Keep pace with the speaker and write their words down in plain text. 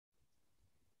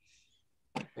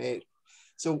right?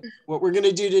 So what we're going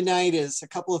to do tonight is a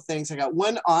couple of things. I got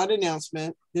one odd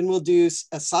announcement, then we'll do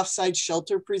a soft side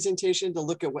shelter presentation to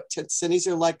look at what tent cities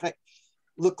are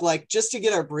look like just to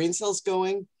get our brain cells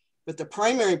going. But the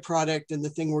primary product and the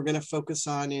thing we're going to focus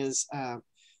on is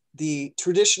the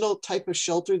traditional type of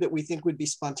shelter that we think would be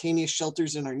spontaneous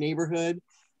shelters in our neighborhood.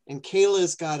 And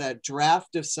Kayla's got a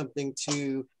draft of something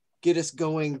to get us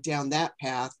going down that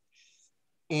path.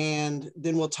 And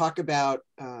then we'll talk about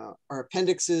our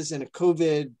appendixes and a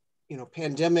COVID,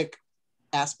 pandemic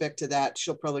aspect to that.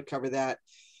 She'll probably cover that.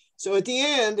 So at the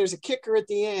end, there's a kicker at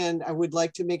the end. I would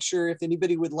like to make sure if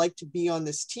anybody would like to be on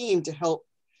this team to help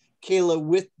Kayla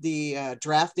with the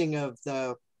drafting of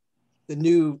the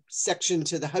new section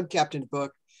to the Hub Captain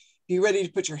book, be ready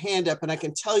to put your hand up. And I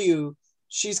can tell you,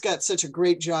 she's got such a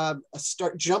great job,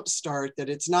 jump start, that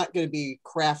it's not going to be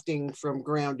crafting from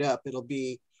ground up. It'll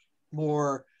be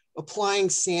more applying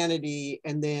sanity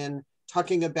and then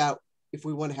talking about if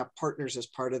we want to have partners as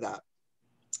part of that.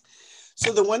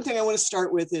 So the one thing I want to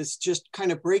start with is just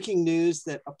kind of breaking news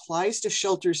that applies to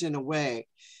shelters in a way.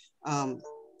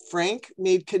 Frank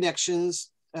made connections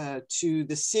to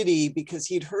the city because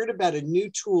he'd heard about a new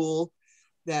tool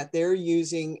that they're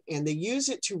using, and they use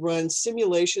it to run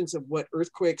simulations of what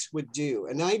earthquakes would do.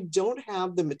 And I don't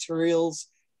have the materials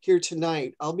here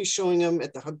tonight. I'll be showing them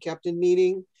at the Hub Captain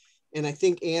meeting. And I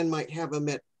think Ann might have them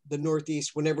at the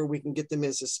Northeast whenever we can get them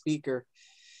as a speaker.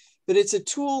 But it's a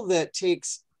tool that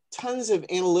takes tons of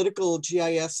analytical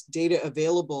GIS data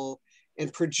available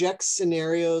and projects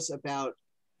scenarios about,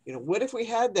 what if we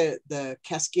had the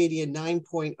Cascadia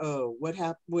 9.0?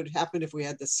 What would happen if we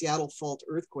had the Seattle fault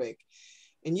earthquake?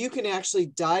 And you can actually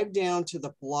dive down to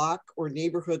the block or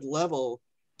neighborhood level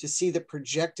to see the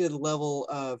projected level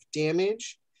of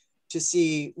damage, to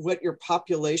see what your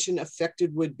population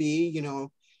affected would be,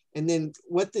 and then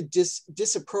what the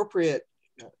disappropriate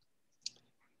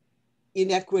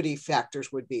inequity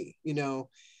factors would be,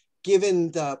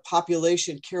 given the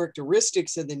population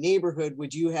characteristics of the neighborhood.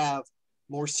 Would you have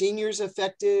more seniors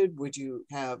affected? Would you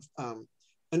have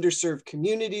underserved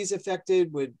communities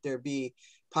affected? Would there be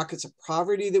pockets of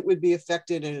poverty that would be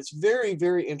affected? And it's very,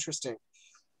 very interesting.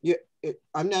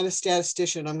 I'm not a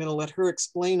statistician. I'm going to let her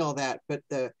explain all that. But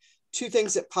the two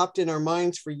things that popped in our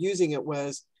minds for using it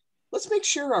was, let's make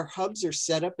sure our hubs are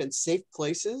set up in safe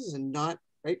places and not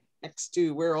right next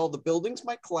to where all the buildings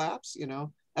might collapse.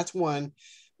 That's one.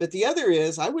 But the other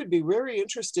is, I would be very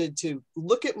interested to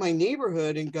look at my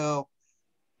neighborhood and go,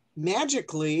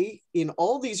 magically, in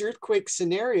all these earthquake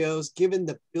scenarios, given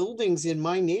the buildings in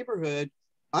my neighborhood,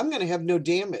 I'm going to have no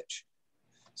damage.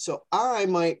 So I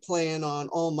might plan on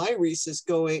all my resources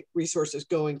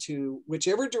going to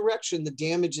whichever direction the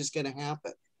damage is going to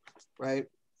happen, right?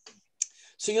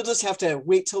 So you'll just have to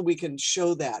wait till we can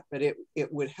show that, but it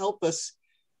would help us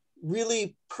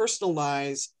really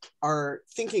personalize our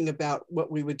thinking about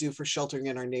what we would do for sheltering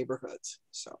in our neighborhoods.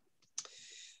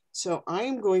 So I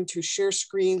am going to share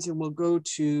screens and we'll go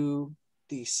to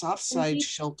the soft side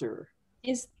shelter.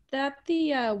 Is that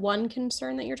the one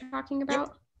concern that you're talking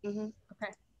about? Yep. Mm-hmm.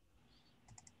 Okay.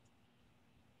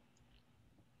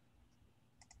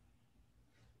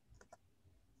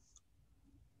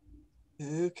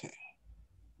 Okay.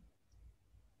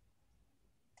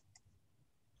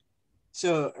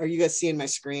 So are you guys seeing my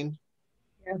screen?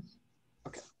 Yes.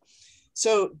 Okay.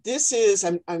 So this is,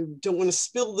 I don't want to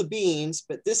spill the beans,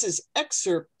 but this is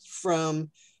excerpt from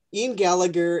Ian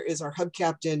Gallagher is our hub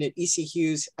captain at EC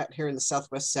Hughes out here in the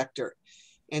Southwest sector.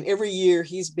 And every year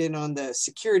he's been on the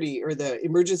security or the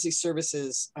emergency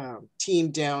services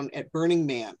team down at Burning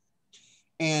Man.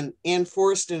 And Ann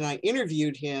Forrest and I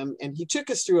interviewed him, and he took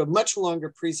us through a much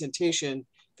longer presentation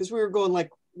because we were going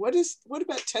like, what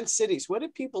about tent cities? What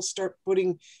if people start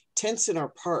putting tents in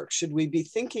our parks? Should we be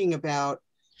thinking about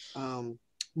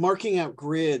marking out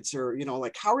grids, or,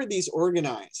 like, how are these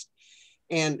organized?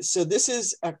 And so this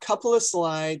is a couple of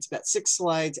slides, about 6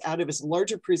 slides out of his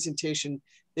larger presentation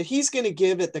that he's going to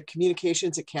give at the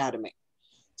Communications Academy.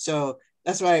 So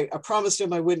that's why I promised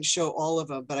him I wouldn't show all of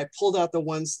them, but I pulled out the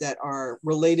ones that are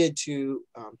related to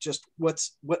just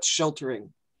what's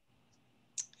sheltering.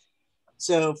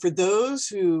 So for those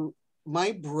who,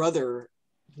 my brother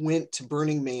went to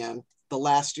Burning Man the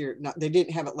last year, they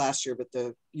didn't have it last year, but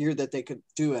the year that they could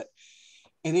do it.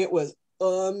 And it was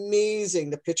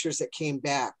amazing, the pictures that came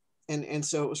back. And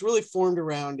so it was really formed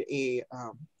around a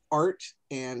art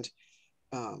and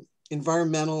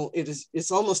environmental.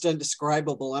 It's almost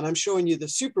undescribable. And I'm showing you the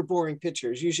super boring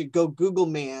pictures. You should go Google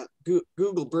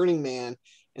Burning Man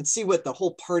and see what the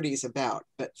whole party's about.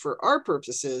 But for our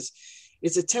purposes,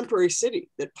 it's a temporary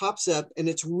city that pops up, and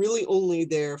it's really only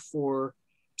there for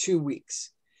 2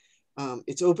 weeks.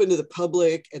 It's open to the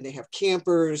public and they have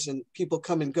campers and people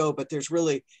come and go, but there's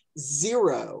really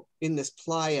zero in this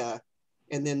playa.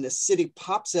 And then the city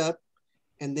pops up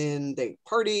and then they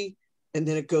party and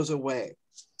then it goes away.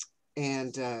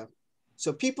 And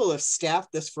so people have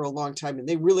staffed this for a long time and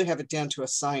they really have it down to a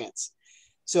science.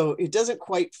 So it doesn't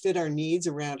quite fit our needs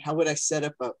around how would I set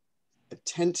up a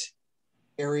tent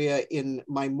area in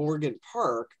my Morgan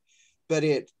Park, but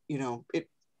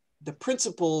the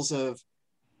principles of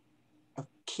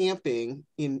camping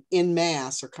in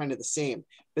mass are kind of the same,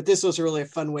 but this was really a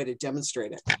fun way to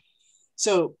demonstrate it.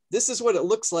 So this is what it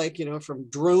looks like, from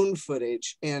drone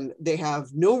footage, and they have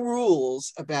no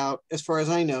rules about, as far as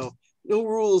I know, no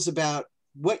rules about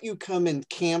what you come and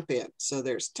camp in. So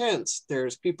there's tents,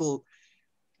 there's people,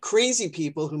 crazy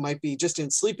people who might be just in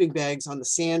sleeping bags on the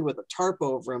sand with a tarp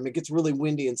over them. It gets really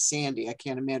windy and sandy. I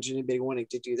can't imagine anybody wanting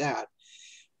to do that.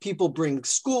 People bring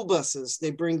school buses, they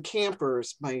bring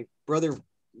campers. My brother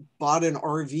bought an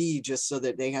RV just so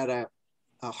that they had a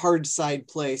hard side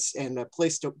place and a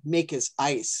place to make his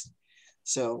ice.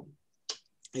 So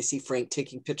I see Frank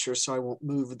taking pictures, so I won't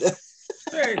move the.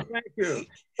 Hey, thank you.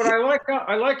 But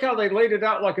I like how they laid it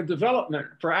out like a development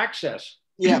for access.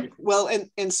 Yeah, well,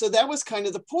 and so that was kind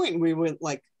of the point. We went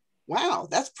like, wow,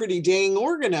 that's pretty dang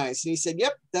organized. And he said,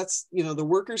 yep, that's, the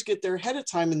workers get there ahead of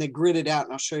time and they grid it out.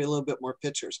 And I'll show you a little bit more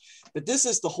pictures. But this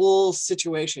is the whole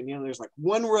situation. There's like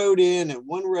one road in and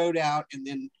one road out, and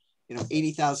then,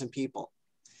 80,000 people.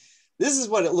 This is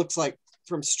what it looks like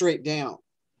from straight down.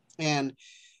 And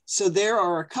so there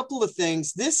are a couple of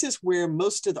things. This is where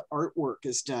most of the artwork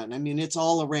is done. I mean, it's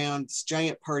all around this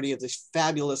giant party of these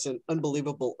fabulous and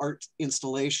unbelievable art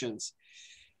installations.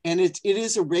 And it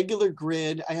is a regular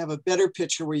grid. I have a better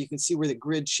picture where you can see where the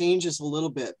grid changes a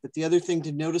little bit. But the other thing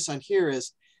to notice on here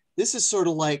is this is sort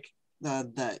of like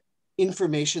the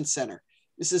information center.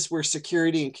 This is where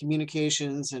security and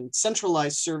communications and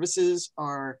centralized services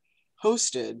are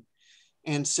hosted.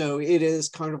 And so it is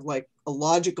kind of like a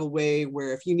logical way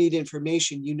where if you need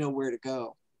information, you know where to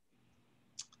go.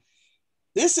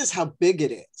 This is how big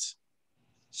it is.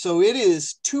 So it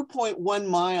is 2.1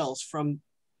 miles from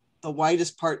the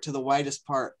widest part to the widest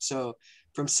part. So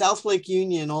from South Lake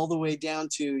Union all the way down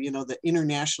to, the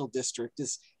International District,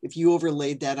 is if you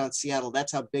overlaid that on Seattle,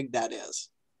 that's how big that is.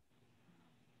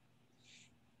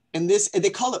 And they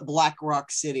call it Black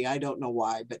Rock City. I don't know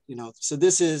why, but so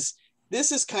this is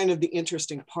kind of the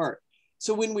interesting part.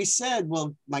 So when we said,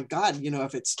 well, my God,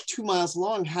 if it's 2 miles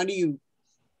long, how do you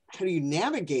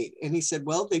navigate? And he said,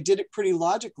 well, they did it pretty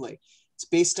logically. It's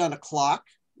based on a clock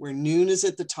where noon is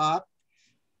at the top,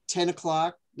 10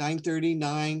 o'clock, 9:30,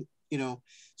 9,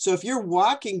 So if you're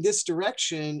walking this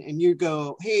direction and you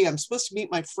go, hey, I'm supposed to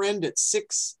meet my friend at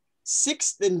 6th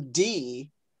and D,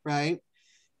 right?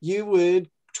 You would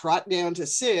trot down to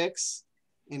 6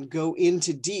 and go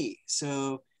into D.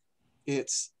 So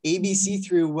it's ABC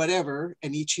through whatever,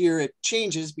 and each year it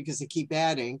changes because they keep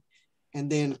adding, and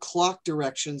then clock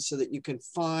directions so that you can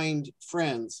find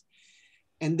friends.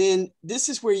 And then this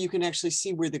is where you can actually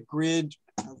see where the grid,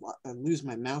 I lose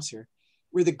my mouse here,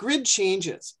 where the grid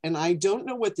changes. And I don't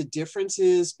know what the difference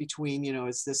is between,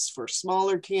 is this for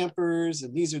smaller campers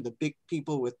and these are the big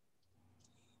people with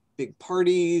big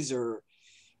parties, or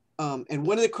and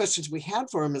one of the questions we had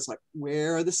for him is like,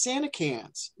 where are the Santa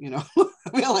cans?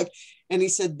 And he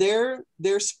said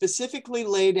they're specifically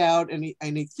laid out, and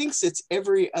he thinks it's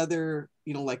every other,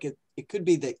 it could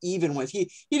be the even ones. He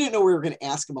didn't know we were going to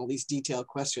ask him all these detailed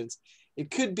questions.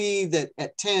 It could be that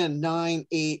at 10, 9,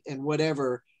 8, and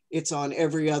whatever, it's on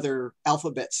every other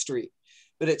alphabet street,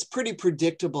 but it's pretty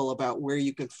predictable about where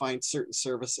you can find certain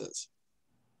services.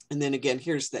 And then again,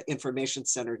 here's the information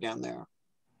center down there.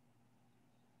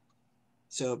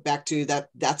 So back to that,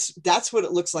 that's what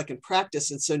it looks like in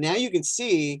practice. And so now you can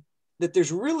see that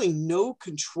there's really no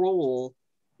control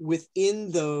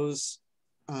within those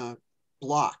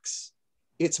blocks.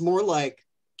 It's more like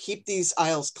keep these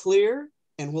aisles clear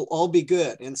and we'll all be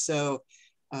good. And so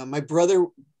my brother,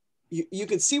 you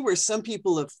can see where some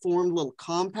people have formed little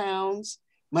compounds.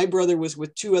 My brother was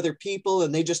with 2 other people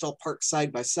and they just all park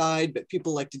side by side, but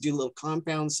people like to do little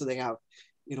compounds. So they have,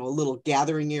 a little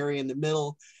gathering area in the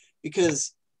middle,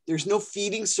 because there's no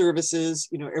feeding services.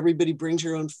 Everybody brings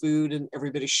your own food and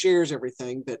everybody shares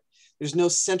everything, but there's no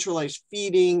centralized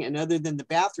feeding. And other than the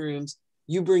bathrooms,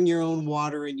 you bring your own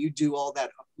water and you do all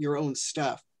that, your own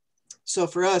stuff. So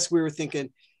for us, we were thinking,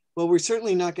 well, we're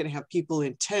certainly not going to have people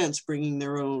in tents bringing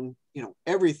their own,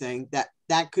 everything.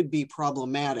 That could be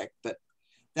problematic, but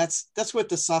that's what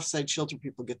the soft side shelter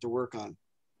people get to work on.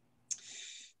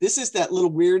 This is that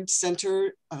little weird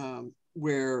center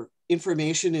where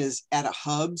information is at a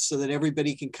hub so that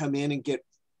everybody can come in and get,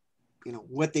 you know,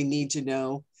 what they need to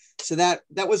know. So that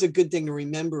was a good thing to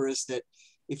remember, is that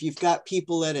if you've got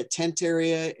people at a tent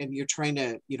area and you're trying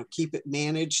to, you know, keep it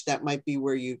managed, that might be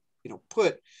where you know,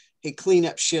 put, hey,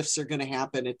 cleanup shifts are going to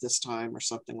happen at this time or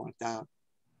something like that.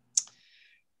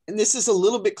 And this is a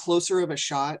little bit closer of a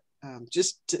shot,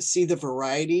 just to see the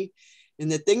variety.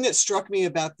 And the thing that struck me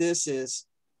about this is,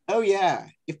 oh yeah,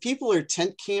 if people are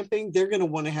tent camping, they're going to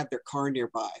want to have their car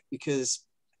nearby, because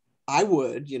I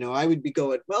would be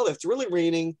going, well, if it's really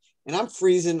raining and I'm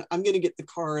freezing, I'm going to get the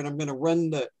car and I'm going to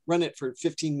run it for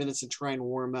 15 minutes and try and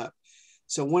warm up.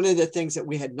 So one of the things that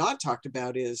we had not talked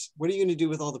about is, what are you going to do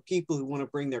with all the people who want to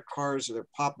bring their cars or their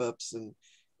pop-ups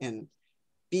and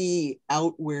be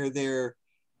out where they're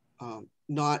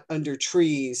not under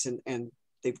trees and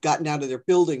they've gotten out of their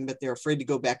building, but they're afraid to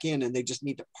go back in and they just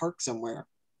need to park somewhere.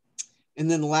 And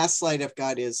then the last slide I've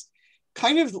got is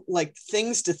kind of like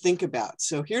things to think about.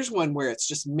 So here's one where it's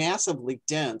just massively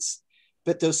dense,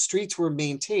 but those streets were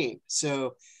maintained.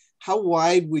 So how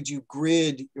wide would you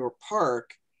grid your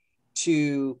park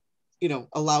to, you know,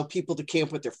 allow people to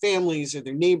camp with their families or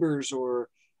their neighbors, or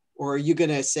are you going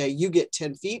to say you get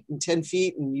 10 feet and 10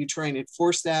 feet and you try and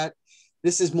enforce that?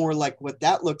 This is more like what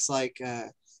that looks like.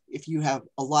 If you have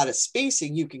a lot of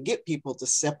spacing, you can get people to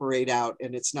separate out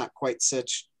and it's not quite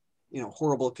such, you know,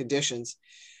 horrible conditions.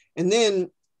 And then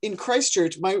in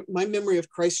Christchurch, my memory of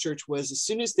Christchurch was, as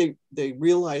soon as they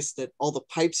realized that all the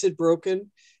pipes had broken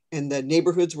and the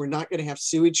neighborhoods were not going to have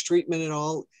sewage treatment at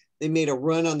all, they made a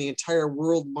run on the entire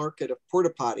world market of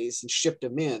porta potties and shipped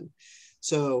them in.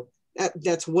 So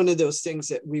that's one of those things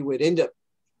that we would end up,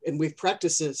 and we've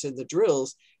practiced this in the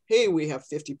drills. Hey, we have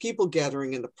 50 people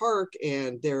gathering in the park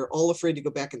and they're all afraid to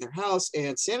go back in their house,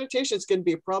 and sanitation is going to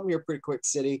be a problem here pretty quick,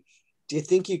 city. Do you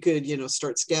think you could, you know,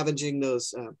 start scavenging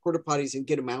those porta potties and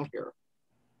get them out here?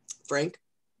 Frank,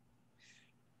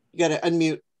 you got to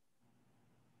unmute.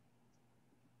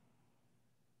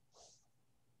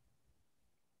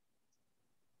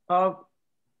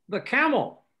 The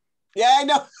camel. Yeah, I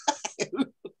know.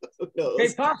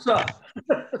 Que pasa?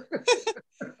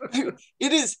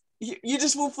 It is, you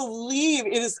just won't believe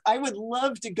it is. I would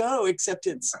love to go, except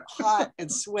it's hot and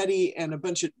sweaty and a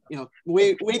bunch of, you know,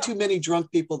 way too many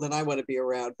drunk people than I want to be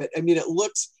around. But I mean, it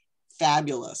looks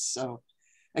fabulous. So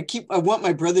I want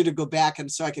my brother to go back,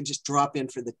 and so I can just drop in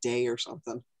for the day or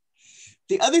something.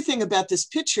 The other thing about this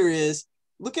picture is,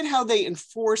 look at how they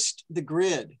enforced the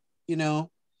grid. You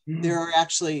know, there are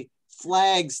actually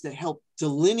flags that help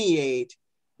delineate,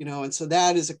 you know, and so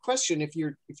that is a question.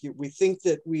 We think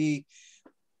that we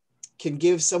can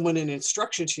give someone an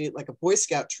instruction sheet like a Boy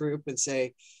Scout troop and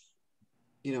say,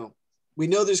 you know, we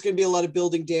know there's going to be a lot of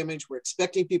building damage. We're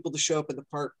expecting people to show up in the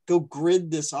park. Go grid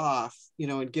this off, you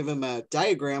know, and give them a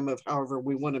diagram of however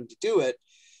we want them to do it.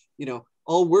 You know,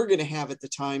 all we're going to have at the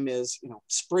time is, you know,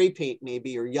 spray paint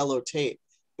maybe, or yellow tape.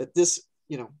 But this,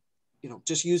 you know,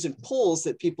 just using poles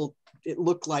that people, it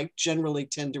looked like, generally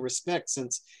tend to respect,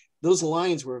 since those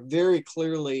lines were very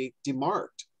clearly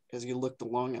demarked as you looked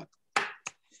along it.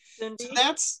 Cindy?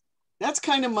 So that's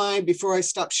kind of my, before I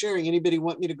stop sharing, anybody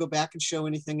want me to go back and show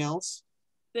anything else?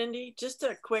 Cindy, just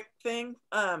a quick thing.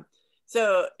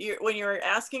 So when you're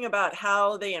asking about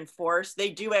how they enforce, they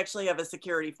do actually have a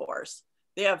security force.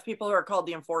 They have people who are called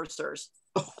the enforcers.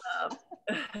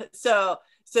 So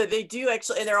they do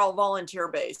actually, and they're all volunteer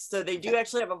based. So they do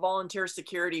actually have a volunteer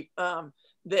security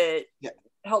that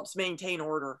helps maintain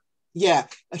order. Yeah,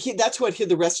 that's what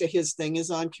the rest of his thing is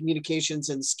on, communications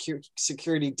and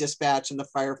security dispatch and the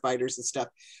firefighters and stuff.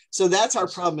 So that's our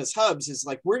problem as hubs, is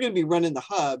like, we're going to be running the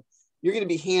hub. You're going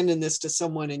to be handing this to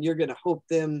someone and you're going to hope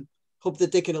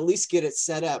that they can at least get it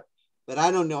set up. But I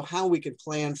don't know how we could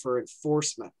plan for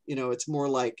enforcement. You know, it's more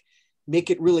like make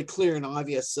it really clear and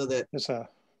obvious so that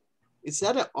is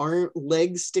that an arm,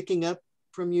 leg sticking up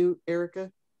from you,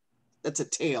 Erica? That's a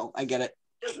tail. I get it.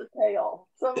 It's a tail.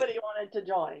 Somebody wanted to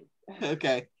join.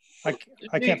 Okay.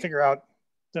 I can't figure out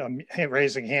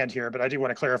raising hand here, but I do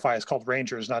want to clarify. It's called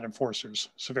rangers, not enforcers.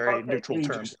 It's a very neutral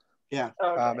term. Yeah.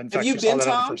 Okay. In fact, Have you saw been, that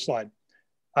on Tom? the first slide.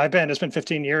 It's been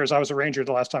 15 years. I was a ranger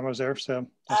the last time I was there. So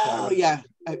that's why yeah.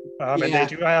 and they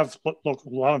do have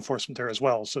local law enforcement there as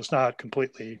well. So it's not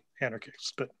completely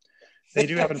anarchist, but they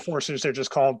do have enforcers. They're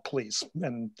just called police,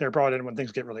 and they're brought in when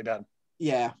things get really bad.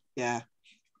 Yeah. Yeah.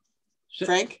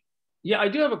 Frank? Yeah, I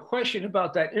do have a question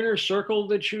about that inner circle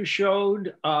that you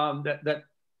showed.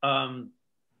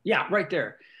 Yeah, right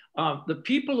there. The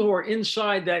people who are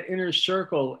inside that inner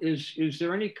circle, is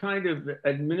there any kind of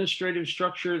administrative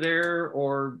structure there,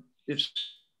 or if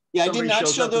I did not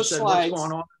show those slides. What's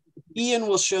going on? Ian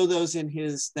will show those in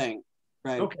his thing,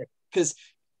 right? Okay.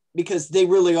 because they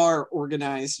really are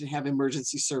organized and have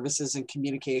emergency services and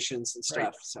communications and stuff.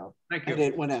 Right. So Thank you. I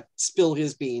didn't want to spill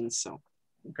his beans. So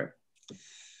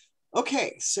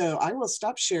okay, so I will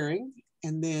stop sharing.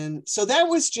 And then, so that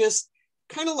was just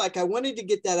kind of like, I wanted to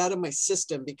get that out of my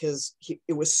system because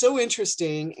it was so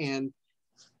interesting.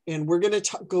 And we're going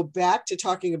to go back to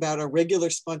talking about our regular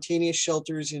spontaneous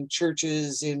shelters in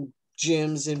churches, in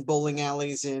gyms, in bowling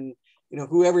alleys, and, you know,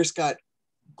 whoever's got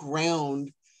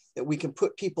ground that we can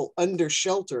put people under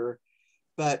shelter.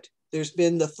 But there's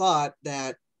been the thought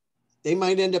that they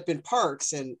might end up in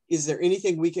parks. And is there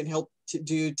anything we can help to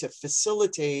do to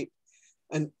facilitate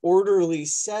an orderly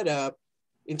setup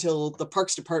until the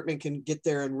Parks Department can get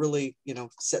there and really, you know,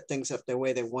 set things up the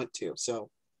way they want to. So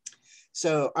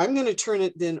I'm going to turn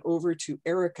it then over to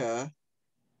Erica.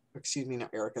 Excuse me,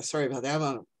 not Erica. Sorry about that. I'm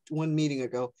on one meeting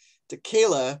ago. To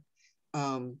Kayla.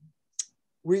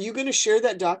 Were you going to share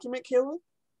that document, Kayla?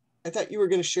 I thought you were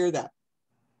going to share that.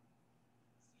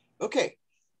 Okay,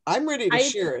 I'm ready to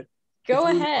share it. Go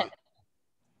ahead.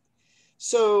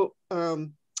 So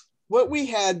what we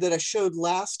had that I showed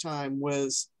last time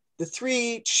was the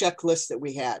 3 checklists that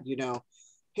we had, you know,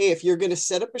 hey, if you're going to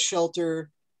set up a shelter,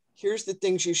 here's the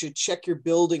things you should check your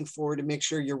building for to make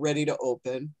sure you're ready to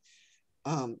open.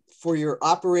 For your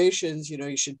operations, you know,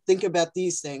 you should think about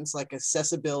these things like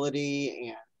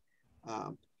accessibility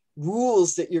and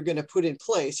rules that you're going to put in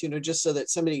place, you know, just so that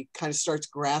somebody kind of starts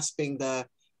grasping the,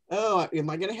 oh, am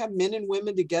I going to have men and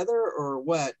women together or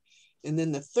what? And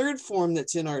then the third form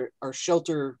that's in our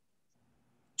shelter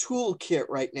toolkit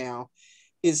right now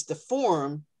is the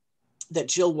form that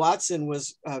Jill Watson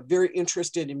was very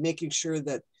interested in making sure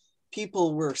that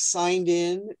people were signed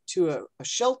in to a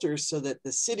shelter so that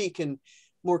the city can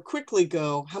more quickly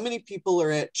go, how many people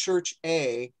are at church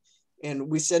A? And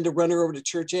we send a runner over to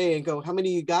church A and go, how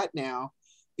many you got now?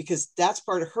 Because that's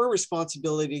part of her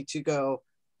responsibility to go,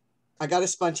 I got a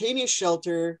spontaneous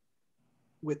shelter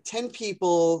with 10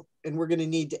 people, and we're going to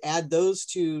need to add those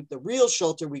to the real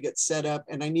shelter we get set up,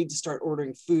 and I need to start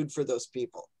ordering food for those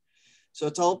people. So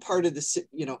it's all part of the,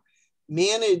 you know,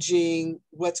 managing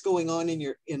what's going on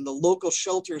in the local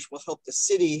shelters will help the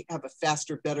city have a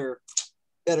faster,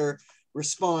 better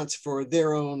response for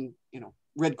their own, you know,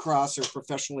 Red Cross or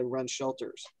professionally run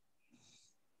shelters.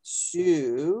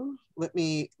 So let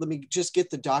me just get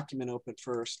the document open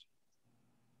first.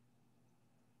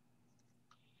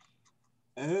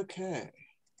 Okay.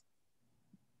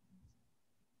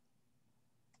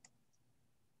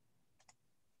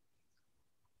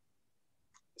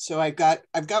 So I've got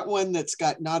one that's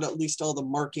got not at least all the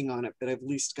marking on it, but I've at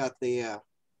least got the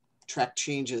track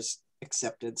changes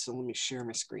accepted. So let me share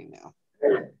my screen now.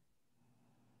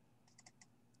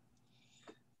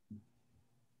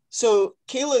 So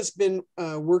Kayla's been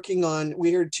working on,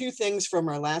 we heard 2 things from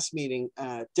our last meeting.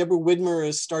 Deborah Widmer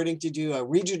is starting to do a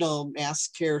regional mass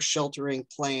care sheltering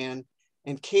plan.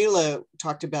 And Kayla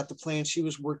talked about the plan she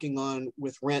was working on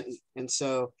with Renton. And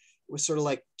so it was sort of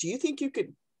like, do you think you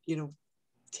could, you know,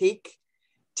 take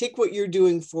what you're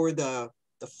doing for the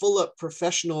full up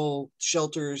professional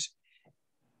shelters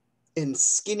and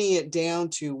skinny it down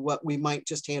to what we might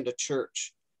just hand a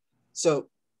church? So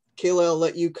Kayla, I'll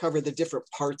let you cover the different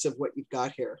parts of what you've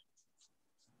got here.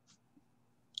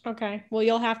 Okay. Well,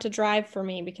 you'll have to drive for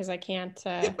me because I can't.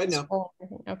 Yep, I know.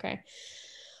 Okay.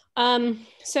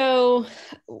 So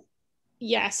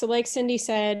yeah, so like Cindy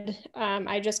said,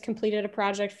 I just completed a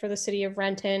project for the city of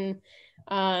Renton.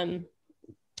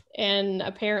 And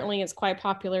apparently it's quite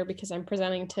popular because I'm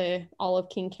presenting to all of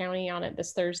King County on it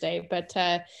this Thursday. But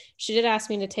she did ask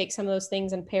me to take some of those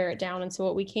things and pare it down. And so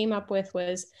what we came up with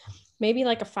was maybe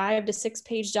like a 5 to 6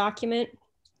 page document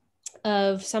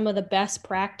of some of the best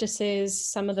practices,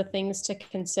 some of the things to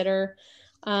consider.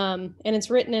 And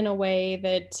it's written in a way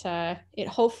that it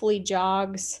hopefully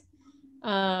jogs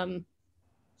some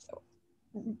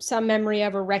memory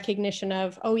of or recognition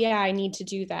of, oh yeah, I need to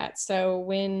do that. So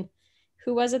when,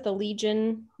 who was it? The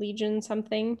Legion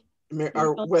something?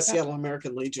 Our West Seattle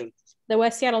American Legion. The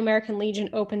West Seattle American Legion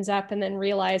opens up and then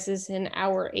realizes in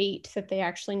hour 8 that they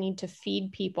actually need to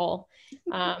feed people.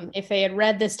 If they had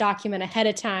read this document ahead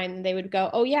of time, they would go,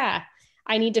 oh yeah,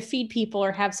 I need to feed people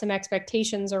or have some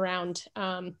expectations around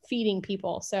feeding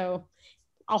people. So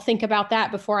I'll think about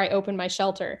that before I open my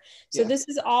shelter. So this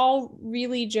is all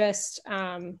really just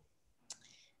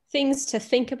things to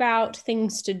think about,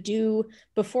 things to do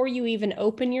before you even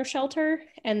open your shelter,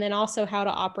 and then also how to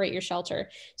operate your shelter.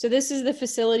 So this is the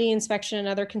facility inspection and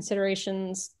other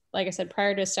considerations, like I said,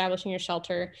 prior to establishing your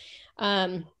shelter.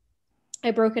 I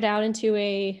broke it out into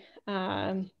a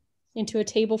into a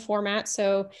table format.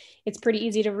 So it's pretty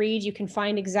easy to read. You can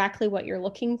find exactly what you're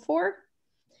looking for.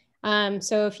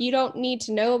 So if you don't need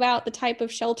to know about the type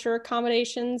of shelter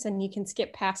accommodations, and you can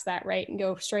skip past that, right, and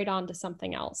go straight on to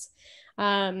something else.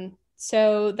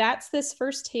 So that's this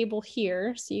first table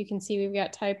here. So you can see we've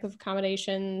got type of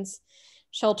accommodations,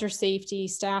 shelter safety,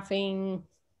 staffing,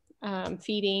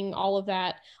 feeding, all of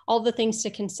that, all the things to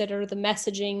consider, the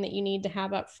messaging that you need to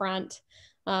have up front,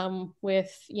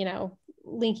 with, you know,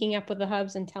 linking up with the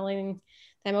hubs and telling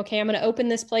them, okay, I'm going to open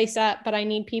this place up, but I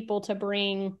need people to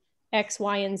bring X,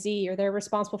 Y, and Z, or they're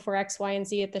responsible for X, Y, and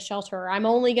Z at the shelter. Or I'm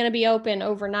only going to be open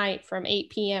overnight from 8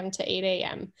 p.m. to 8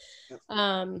 a.m.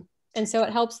 And so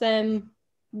it helps them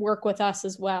work with us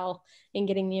as well in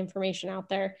getting the information out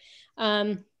there.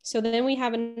 So then we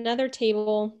have another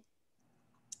table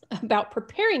about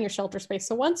preparing your shelter space.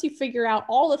 So once you figure out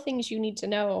all the things you need to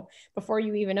know before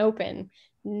you even open,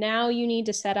 now you need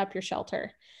to set up your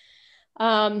shelter.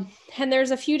 And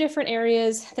there's a few different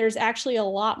areas. There's actually a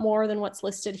lot more than what's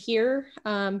listed here,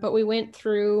 but we went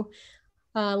through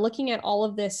looking at all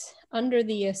of this under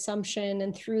the assumption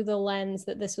and through the lens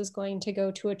that this was going to go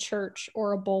to a church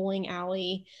or a bowling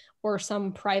alley or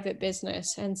some private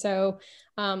business. And so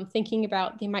thinking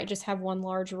about, they might just have one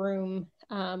large room,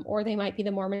 or they might be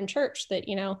the Mormon church that,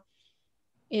 you know,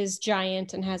 is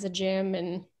giant and has a gym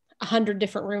and 100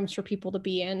 different rooms for people to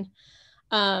be in,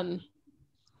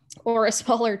 or a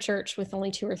smaller church with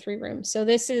only 2 or 3 rooms. So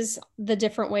this is the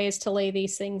different ways to lay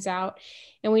these things out.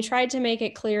 And we tried to make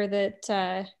it clear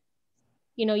that,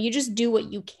 you know, you just do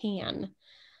what you can.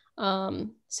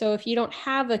 So if you don't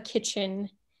have a kitchen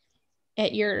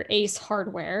at your Ace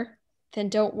Hardware, then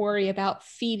don't worry about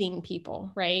feeding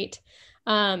people, right?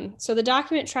 So the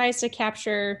document tries to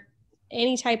capture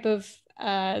any type of,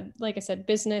 like I said,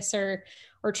 business or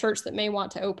church that may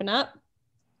want to open up.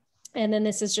 And then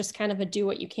this is just kind of a do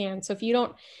what you can. So if you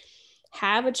don't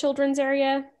have a children's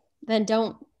area, then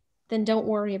don't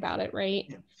worry about it, right?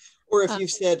 Yeah. Or if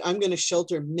you've said, I'm going to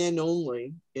shelter men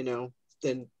only, you know,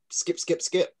 then skip,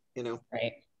 you know.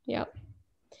 Right. Yep.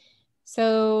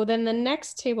 So then the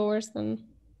next table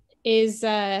is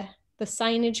the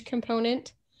signage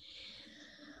component.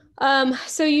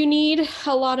 So you need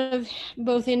a lot of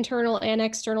both internal and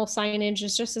external signage,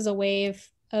 just as a way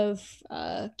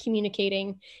of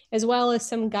communicating, as well as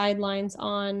some guidelines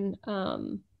on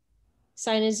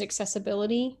signage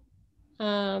accessibility,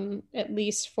 at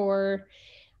least for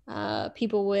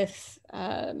people with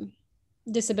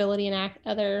disability and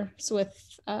others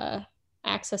with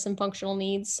access and functional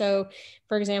needs. So,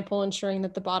 for example, ensuring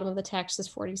that the bottom of the text is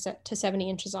 40 to 70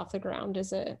 inches off the ground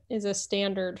is a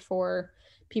standard for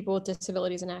people with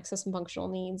disabilities and access and functional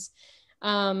needs.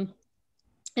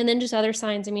 And then just other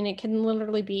signs. I mean, it can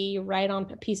literally be right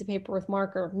on a piece of paper with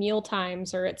marker, meal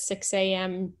times, or at 6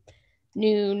 a.m.,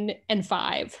 noon, and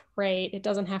 5, right? It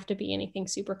doesn't have to be anything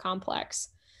super complex.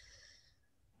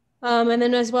 And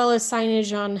then as well as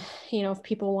signage on, you know, if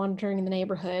people wandering in the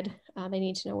neighborhood, they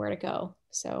need to know where to go.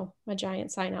 So a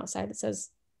giant sign outside that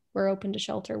says, "We're open to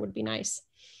shelter" would be nice.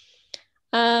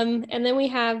 And then we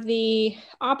have the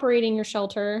operating your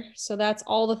shelter. So that's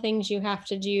all the things you have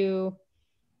to do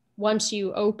once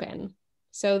you open.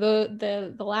 So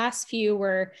the last few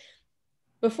were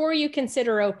before you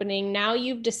consider opening. Now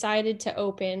you've decided to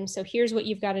open. So here's what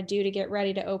you've got to do to get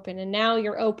ready to open. And now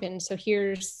you're open. So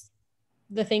here's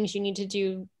the things you need to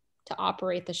do to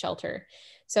operate the shelter.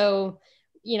 So,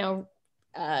 you know,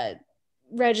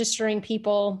 registering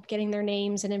people, getting their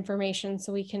names and information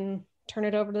so we can turn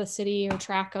it over to the city or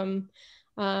track them,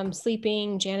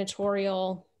 sleeping,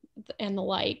 janitorial, and the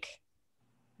like.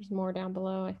 There's more down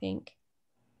below, I think.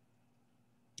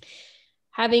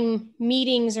 Having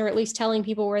meetings, or at least telling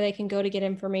people where they can go to get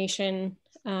information,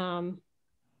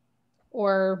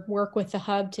 or work with the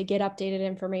hub to get updated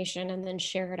information and then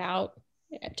share it out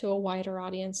to a wider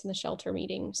audience in the shelter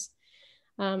meetings.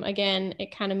 Again,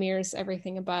 it kind of mirrors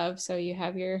everything above. So you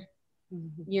have your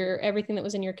everything that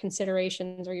was in your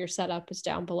considerations or your setup is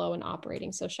down below and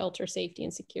operating. So shelter safety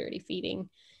and security, feeding,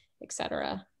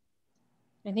 etc.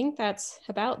 I think that's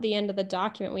about the end of the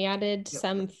document. We added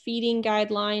some feeding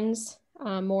guidelines,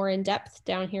 more in depth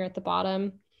down here at the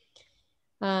bottom.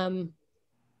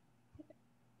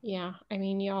 Yeah, I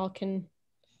mean, y'all can,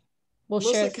 we'll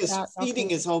share that. Because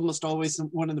feeding is almost always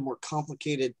one of the more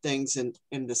complicated things in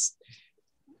this.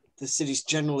 The city's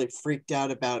generally freaked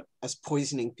out about us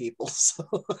poisoning people. So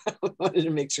I wanted to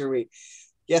make sure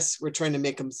we're trying to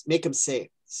make them safe.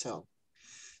 So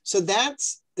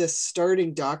that's the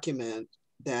starting document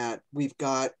that we've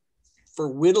got for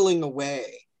whittling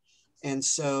away. And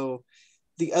so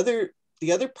the other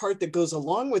part that goes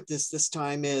along with this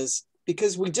time is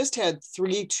because we just had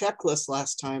 3 checklists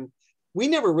last time, we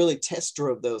never really test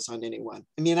drove those on anyone.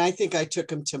 I mean, I think I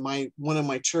took him to one of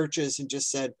my churches and just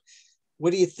said,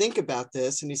 what do you think about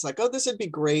this? And he's like, oh, this would be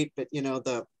great. But you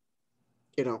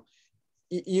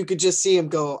could just see him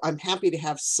go, I'm happy to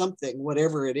have something,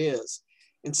 whatever it is.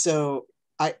 And so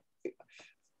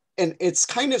and it's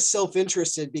kind of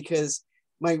self-interested because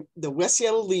the West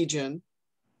Seattle Legion,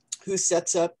 who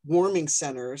sets up warming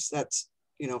centers, that's,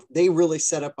 they really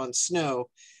set up on snow.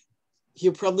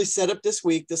 He'll probably set up this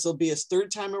week. This will be his 3rd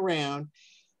time around.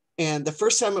 And the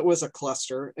first time it was a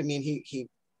cluster. I mean,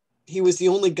 he was the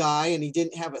only guy and he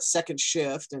didn't have a second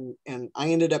shift. And I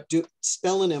ended up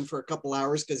spelling him for a couple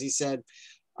hours because he said,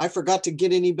 I forgot to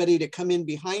get anybody to come in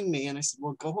behind me. And I said,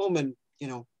 well, go home and,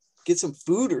 get some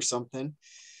food or something.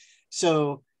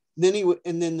 So then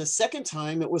then the second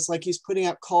time it was like he's putting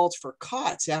out calls for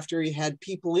cots after he had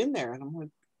people in there. And I'm like,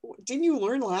 didn't you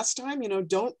learn last time,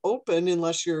 don't open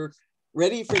unless you're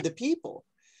ready for the people.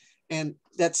 And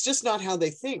that's just not how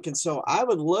they think. And so I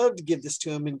would love to give this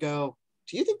to him and go,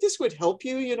 do you think this would help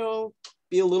you,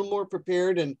 be a little more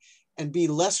prepared and be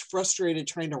less frustrated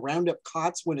trying to round up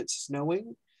cots when it's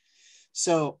snowing?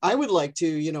 So I would like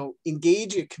to,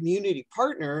 engage a community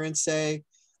partner and say,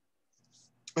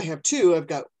 I have 2. I've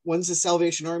got, one's the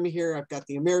Salvation Army here. I've got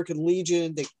the American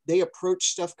Legion. They approach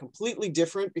stuff completely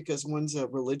different because one's a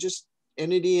religious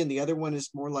entity and the other one is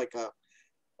more like a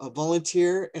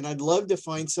volunteer. And I'd love to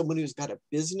find someone who's got a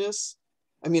business.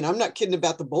 I mean, I'm not kidding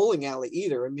about the bowling alley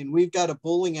either. I mean, we've got a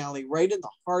bowling alley right in the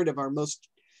heart of our most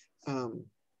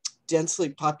densely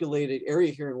populated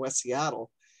area here in West Seattle,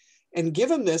 and give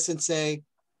them this and say,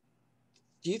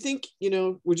 do you think,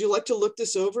 would you like to look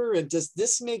this over? And does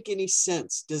this make any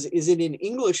sense? Is it in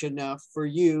English enough for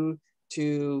you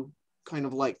to kind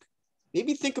of like,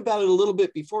 maybe think about it a little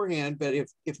bit beforehand, but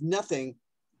if nothing,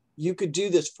 you could do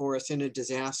this for us in a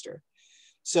disaster.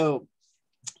 So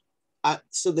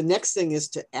the next thing is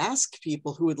to ask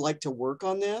people who would like to work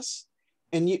on this.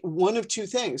 And one of 2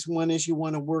 things. One is you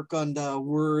want to work on the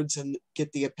words and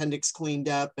get the appendix cleaned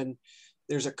up. And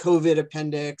there's a COVID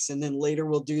appendix. And then later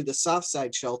we'll do the soft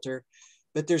side shelter.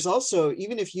 But there's also,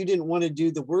 even if you didn't want to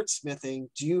do the wordsmithing,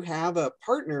 do you have a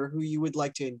partner who you would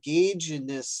like to engage in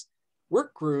this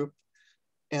work group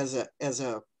as a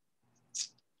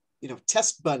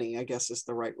test bunny, I guess is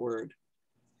the right word.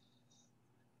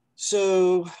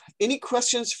 So any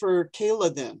questions for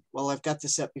Kayla then? Well, I've got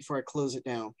this up before I close it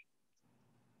down.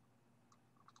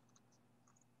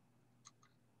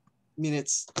 I mean,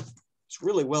 it's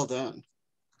really well done.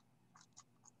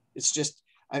 It's just,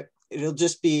 it'll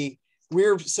just be,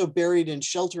 we're so buried in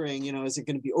sheltering, is it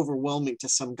going to be overwhelming to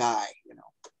some guy,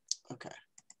 Okay.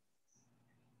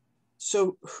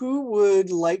 So who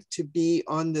would like to be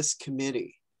on this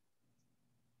committee?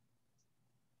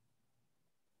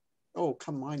 Oh,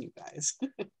 come on, you guys.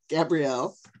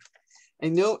 Gabrielle. I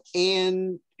know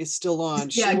Anne is still on.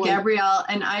 Yeah, Gabrielle,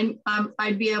 and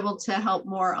I'd be able to help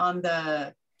more on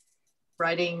the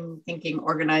writing, thinking,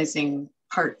 organizing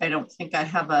part. I don't think I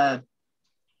have a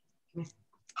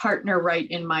partner right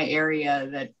in my area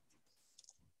that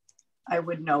I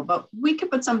would know, but we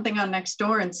could put something on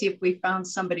Nextdoor and see if we found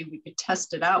somebody we could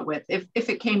test it out with, if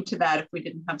it came to that, if we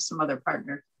didn't have some other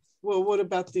partner. Well, what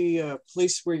about the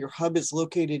place where your hub is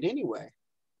located anyway?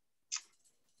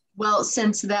 Well,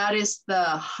 since that is the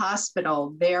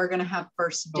hospital, they are going to have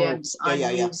first dibs on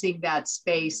using that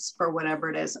space for whatever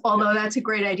it is. Although that's a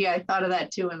great idea. I thought of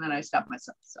that too, and then I stopped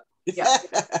myself. So, yeah.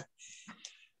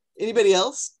 Anybody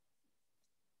else?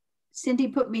 Cindy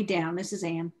put me down. This is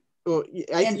Anne. Well,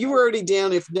 you were already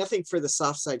down, if nothing, for the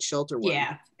soft side shelter one.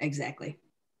 Yeah, exactly.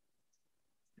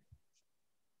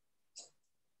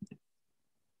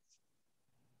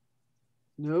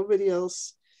 Nobody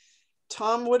else.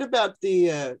 Tom, what about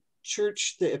the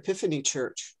church, the Epiphany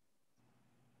Church?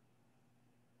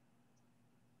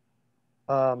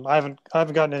 I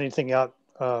haven't gotten anything out.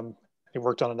 He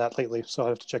worked on that lately, so I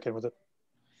have to check in with it.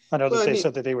 I know that they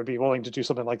said that they would be willing to do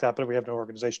something like that, but we have no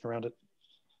organization around it.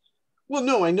 Well,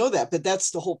 no, I know that, but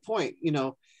that's the whole point.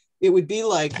 It would be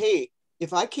like, hey,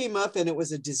 if I came up and it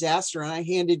was a disaster and I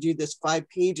handed you this 5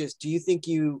 pages, do you think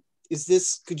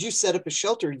could you set up a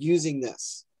shelter using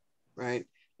this? Right?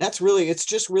 It's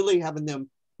just really having them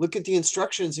look at the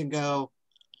instructions and go,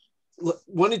 look,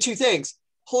 1 of 2 things.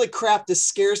 Holy crap, this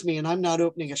scares me and I'm not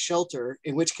opening a shelter,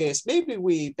 in which case maybe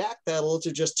we backpedal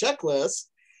to just checklists,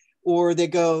 or they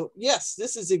go, yes,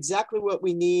 this is exactly what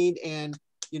we need. And,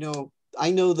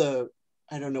 I know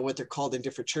I don't know what they're called in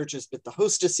different churches, but the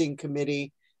hostessing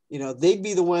committee, they'd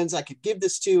be the ones I could give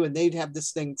this to and they'd have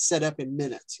this thing set up in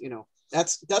minutes.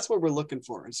 That's what we're looking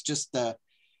for. It's just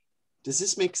Does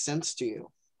this make sense to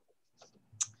you?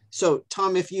 So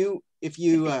Tom, if you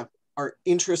are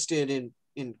interested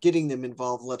in getting them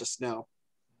involved, let us know.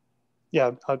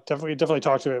 Yeah, I'll definitely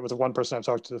talk to it with the one person I've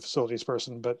talked to, the facilities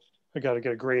person, but I got to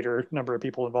get a greater number of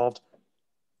people involved.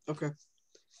 Okay.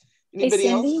 Anybody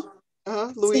else?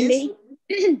 Louise?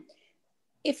 Cindy,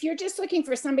 if you're just looking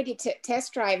for somebody to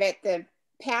test drive it, the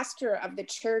pastor of the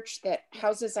church that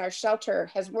houses our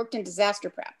shelter has worked in disaster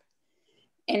prep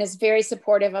and is very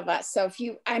supportive of us. So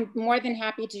I'm more than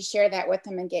happy to share that with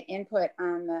them and get input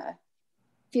on the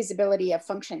feasibility of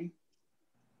function.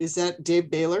 Is that Dave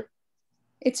Baylor?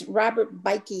 It's Robert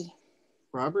Bikey.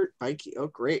 Robert Bikey. Oh,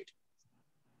 great.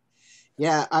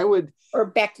 Yeah, I would. Or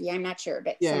Becky, I'm not sure,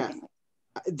 but yeah. Something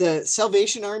like the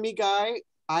Salvation Army guy,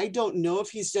 I don't know if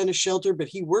he's done a shelter, but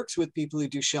he works with people who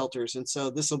do shelters. And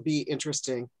so this will be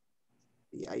interesting.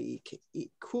 Yeah,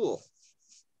 cool.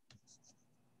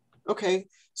 Okay,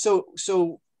 so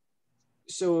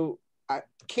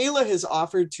Kayla has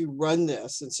offered to run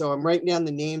this. And so I'm writing down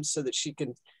the names so that she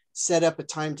can set up a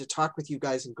time to talk with you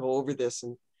guys and go over this.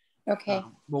 And okay,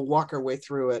 we'll walk our way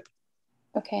through it.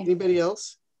 Okay. Anybody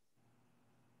else?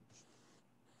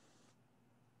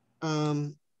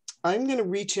 I'm going to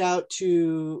reach out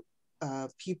to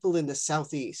people in the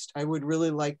Southeast. I would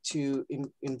really like to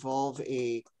involve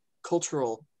a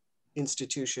cultural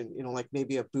institution, like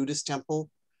maybe a Buddhist temple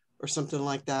or something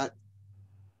like that,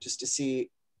 just to see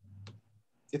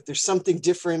if there's something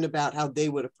different about how they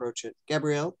would approach it.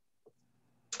 Gabrielle?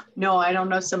 No, I don't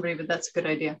know somebody, but that's a good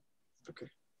idea. Okay.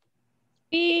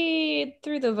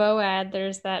 Through the VOAD,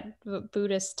 there's that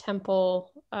Buddhist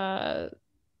temple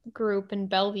group in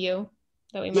Bellevue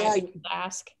that we might be able to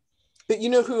ask. But you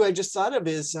know who I just thought of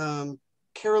is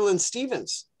Carolyn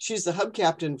Stevens. She's the hub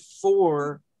captain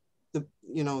for the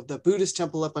Buddhist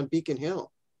temple up on Beacon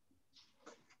Hill.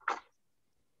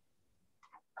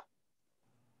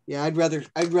 Yeah, I'd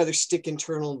rather stick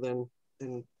internal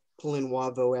than pull in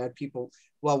WAVOAD people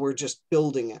while we're just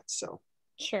building it. So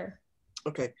sure.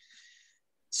 Okay.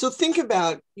 So think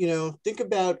about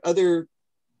other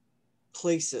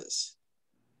places.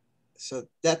 So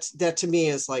that to me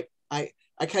is like, I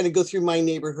kind of go through my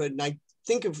neighborhood and I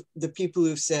think of the people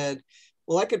who've said,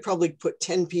 well, I could probably put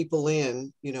 10 people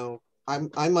in,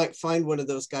 I might find one of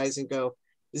those guys and go,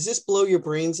 does this blow your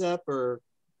brains up? Or,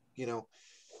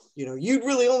 you'd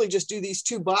really only just do these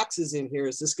 2 boxes in here.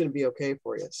 Is this going to be okay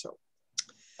for you? So,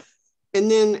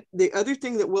 and then the other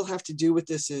thing that we'll have to do with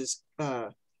this is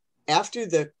after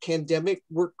the pandemic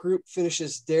work group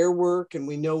finishes their work and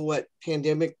we know what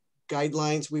pandemic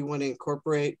guidelines we want to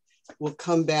incorporate, we'll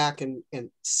come back and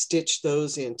stitch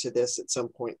those into this at some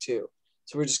point too.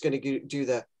 So we're just going to do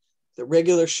the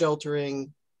regular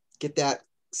sheltering, get that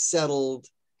settled,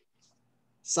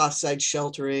 soft side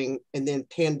sheltering, and then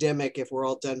pandemic, if we're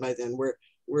all done by then.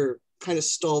 We're kind of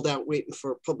stalled out waiting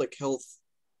for public health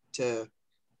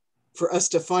for us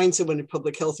to find someone in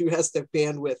public health who has the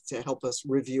bandwidth to help us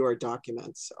review our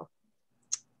documents. So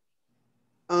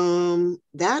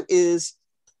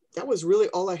that was really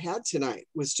all I had tonight,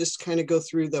 was just kind of go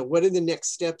through what are the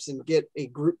next steps and get a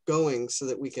group going so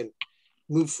that we can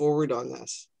move forward on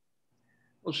this.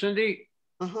 Well, Cindy,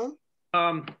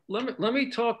 let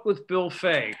me talk with Bill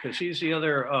Fay, because he's the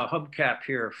other hubcap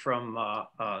here from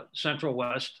Central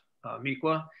West,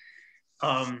 Mi'kmaq.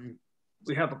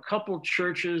 We have a couple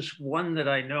churches. One that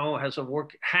I know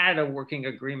had a working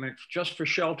agreement just for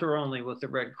shelter only with the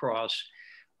Red Cross.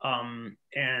 And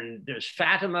there's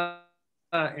Fatima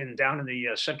down in the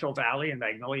Central Valley in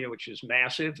Magnolia, which is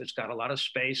massive. It's got a lot of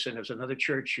space. And there's another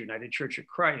church, United Church of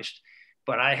Christ.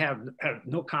 But I have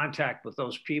no contact with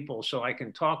those people. So I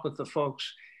can talk with the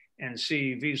folks and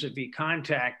see vis-a-vis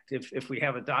contact if we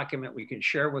have a document we can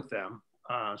share with them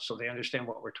so they understand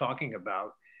what we're talking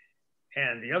about.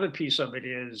 And the other piece of it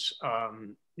is,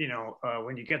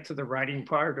 when you get to the writing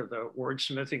part or the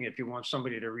wordsmithing, if you want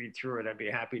somebody to read through it, I'd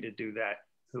be happy to do that,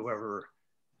 whoever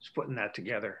is putting that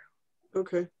together.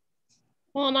 Okay.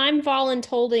 Well, and I'm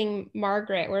voluntolding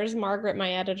Margaret. Where's Margaret,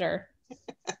 my editor?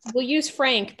 We'll use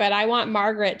Frank, but I want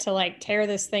Margaret to tear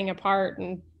this thing apart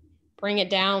and bring it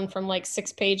down from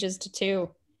 6 pages to 2.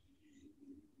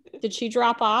 Did she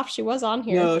drop off? She was on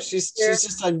here. No, she's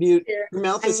just on mute. Her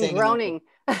mouth is hanging groaning.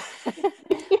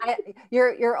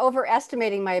 You're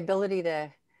overestimating my ability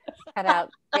to cut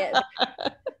out.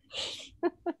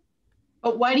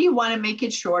 But why do you want to make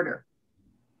it shorter?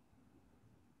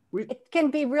 It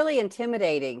can be really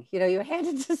intimidating. You hand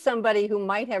it to somebody who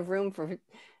might have room for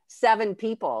 7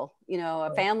 people,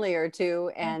 a family or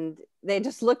 2, and they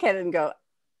just look at it and go.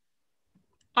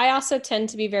 I also tend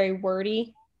to be very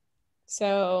wordy.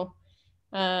 So,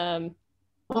 well,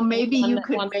 maybe you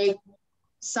could make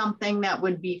something that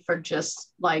would be for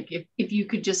just like, if you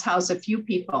could just house a few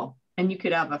people and you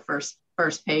could have a first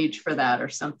page for that or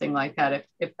something like that,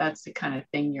 if that's the kind of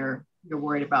thing you're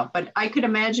worried about. But I could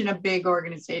imagine a big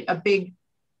organization, a big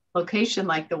location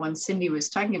like the one Cindy was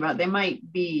talking about, they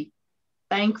might be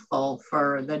thankful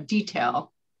for the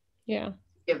detail. Yeah.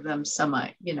 Give them some,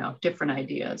 different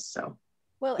ideas. So.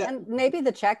 Well, and maybe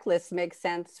the checklist makes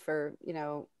sense for,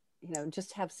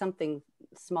 just have something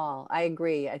small. I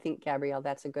agree. I think, Gabrielle,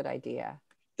 that's a good idea.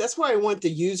 That's why I want the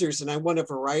users, and I want a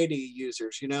variety of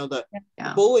users. The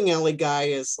bowling alley guy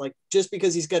is like, just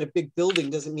because he's got a big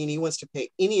building doesn't mean he wants to pay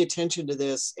any attention to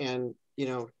this. And,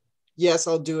 yes,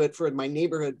 I'll do it for my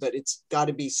neighborhood, but it's got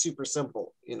to be super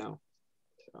simple, Yeah.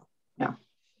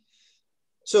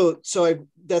 So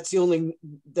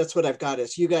that's what I've got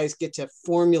is you guys get to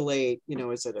formulate,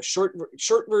 is it a short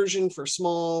version for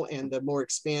small and the more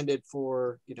expanded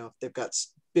for, if they've got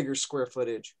bigger square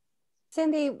footage.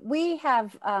 Cindy, we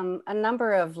have a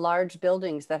number of large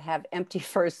buildings that have empty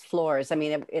first floors. I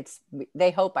mean,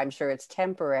 they hope, I'm sure it's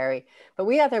temporary, but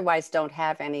we otherwise don't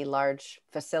have any large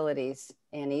facilities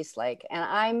in Eastlake. And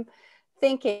I'm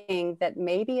thinking that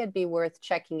maybe it'd be worth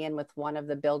checking in with one of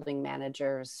the building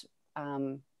managers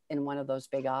in one of those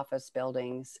big office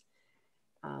buildings.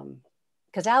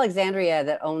 Because Alexandria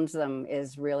that owns them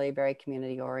is really very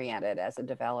community oriented as a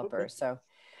developer. Okay. So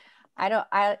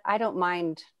I don't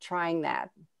mind trying that.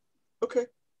 Okay.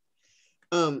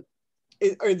 Are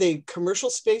they commercial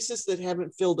spaces that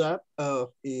haven't filled up?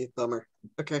 Oh, bummer.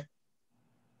 Okay.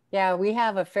 Yeah, we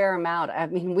have a fair amount. I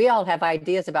mean, we all have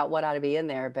ideas about what ought to be in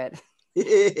there, but.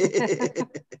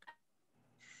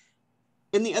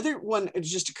 And the other one, it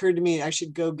just occurred to me I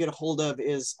should go get a hold of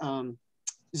is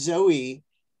Zoe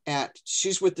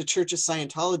she's with the Church of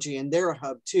Scientology, and they're a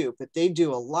hub too, but they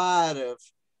do a lot of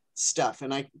stuff.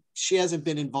 And she hasn't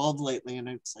been involved lately. And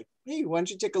it's like, hey, why don't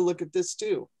you take a look at this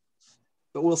too?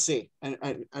 But we'll see.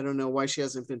 I don't know why she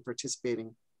hasn't been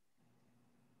participating.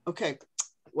 Okay.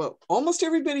 Well, almost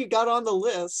everybody got on the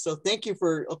list. So thank you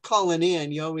for calling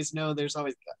in. You always know there's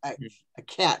always a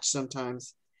catch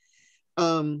sometimes.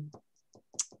 The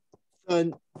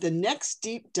next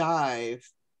deep dive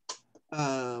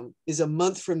is a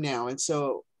month from now. And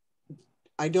so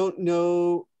I don't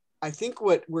know. I think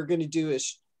what we're going to do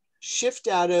is shift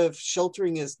out of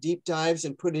sheltering as deep dives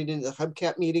and put it in the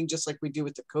hubcap meeting, just like we do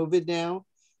with the COVID now.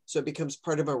 So it becomes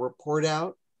part of our report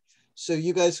out. So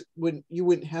you guys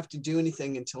wouldn't have to do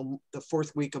anything until the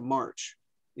 4th week of March,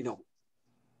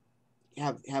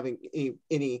 having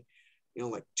any,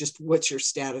 like just what's your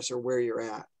status or where you're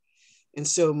at. And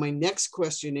so my next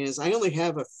question is, I only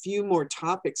have a few more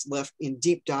topics left in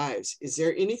deep dives. Is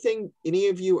there anything any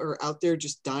of you are out there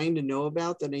just dying to know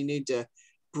about that I need to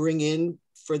bring in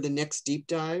for the next deep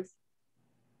dive?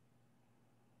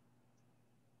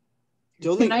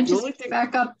 Can I just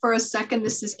back up for a second?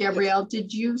 This is Gabrielle.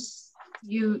 Did you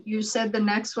said the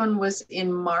next one was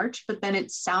in March, but then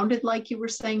it sounded like you were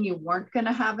saying you weren't going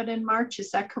to have it in March. Is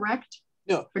that correct?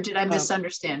 No. Or did I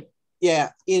misunderstand?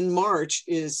 Yeah, in March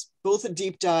is both a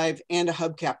deep dive and a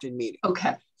hub captain meeting.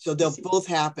 Okay. So they'll both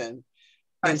happen.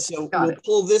 And so we'll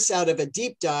pull this out of a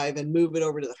deep dive and move it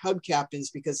over to the hub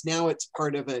captains, because now it's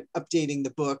part of updating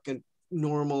the book and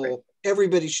normal. Right.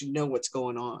 Everybody should know what's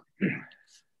going on.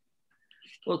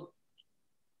 Well,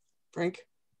 Frank?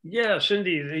 Yeah,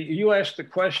 Cindy, you asked the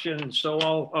question, so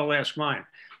I'll ask mine.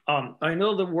 I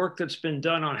know the work that's been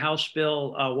done on House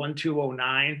Bill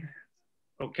 1209,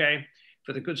 okay,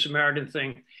 for the Good Samaritan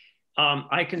thing.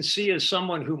 I can see as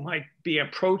someone who might be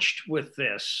approached with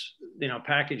this,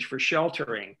 package for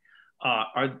sheltering,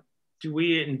 do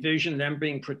we envision them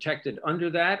being protected under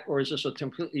that, or is this a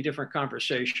completely different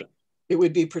conversation? It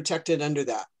would be protected under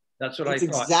that. That's what I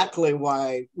thought. That's exactly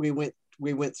why we went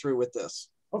through with this.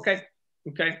 Okay.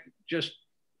 Just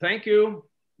thank you.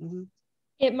 Mm-hmm.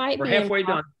 It might We're be halfway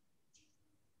done.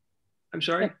 I'm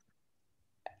sorry.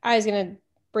 I was going to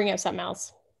bring up something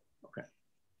else. Okay.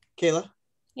 Kayla?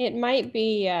 It might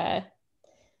be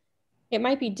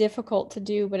difficult to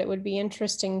do, but it would be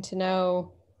interesting to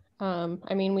know.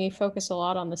 I mean, we focus a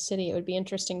lot on the city. It would be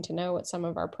interesting to know what some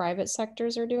of our private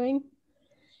sectors are doing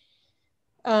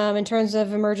in terms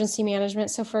of emergency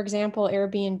management. So for example,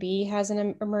 Airbnb has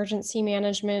an emergency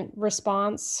management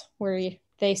response where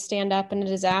they stand up in a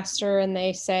disaster and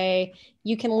they say,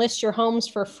 you can list your homes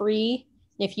for free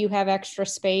if you have extra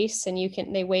space, and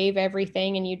they waive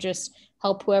everything and you just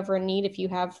help whoever in need if you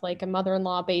have like a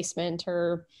mother-in-law basement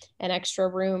or an extra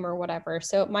room or whatever.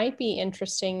 So it might be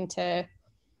interesting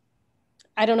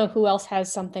I don't know who else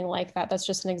has something like that. That's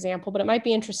just an example, but it might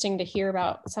be interesting to hear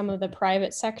about some of the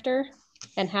private sector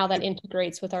and how that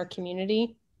integrates with our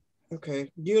community.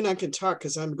 Okay, you and I can talk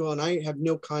because I have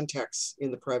no contacts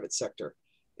in the private sector.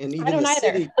 And even I don't the either.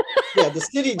 city, yeah, the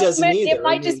city doesn't either. It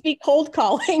might just be cold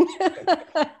calling.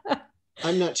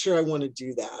 I'm not sure I want to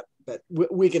do that, but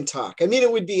we can talk. I mean,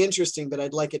 it would be interesting, but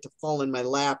I'd like it to fall in my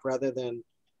lap rather than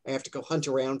I have to go hunt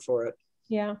around for it.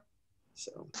 Yeah.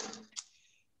 So,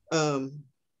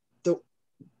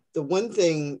 the one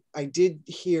thing I did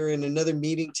hear in another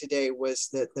meeting today was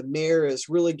that the mayor is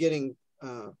really getting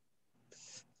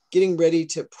ready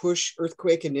to push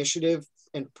earthquake initiative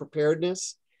and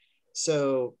preparedness.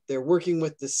 So they're working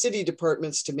with the city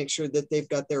departments to make sure that they've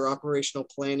got their operational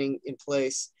planning in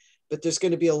place. But there's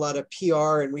going to be a lot of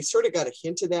PR, and we sort of got a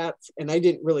hint of that. And I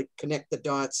didn't really connect the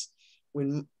dots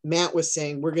when Matt was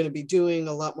saying we're going to be doing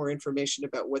a lot more information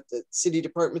about what the city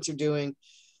departments are doing.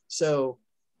 So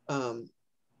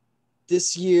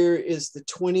this year is the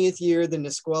 20th year of the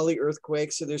Nisqually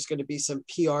earthquake. So there's going to be some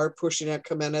PR pushing out,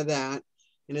 come out of that.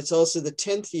 And it's also the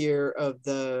 10th year of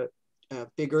the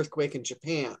big earthquake in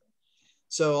Japan.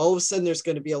 So all of a sudden there's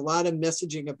going to be a lot of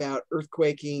messaging about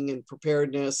earthquaking and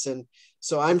preparedness. And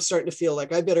so I'm starting to feel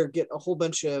like I better get a whole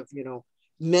bunch of,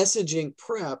 messaging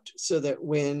prepped so that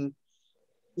when,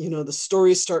 the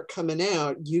stories start coming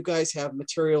out, you guys have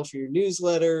material for your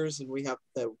newsletters and we have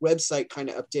the website kind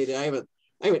of updated. I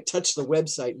haven't touched the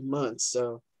website in months.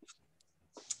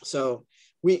 So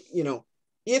we,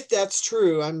 if that's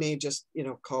true, I may just,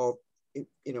 call,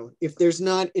 if there's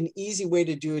not an easy way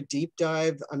to do a deep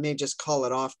dive, I may just call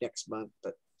it off next month,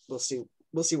 but we'll see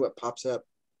what pops up.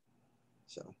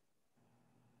 So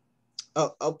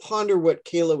I'll ponder what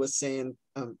Kayla was saying.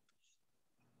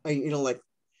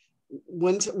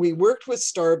 Once we worked with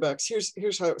Starbucks,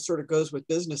 here's how it sort of goes with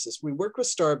businesses. We work with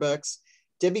Starbucks.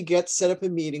 Debbie Getz set up a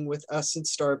meeting with us and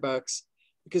Starbucks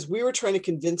because we were trying to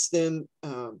convince them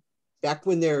back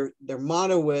when their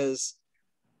motto was,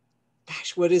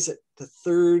 gosh, what is it? The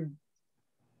third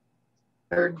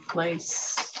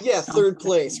place. Yeah, third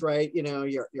place, right?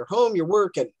 Your home, your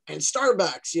work, and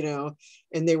Starbucks,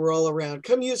 and they were all around,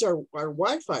 come use our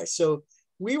Wi-Fi. So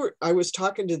I was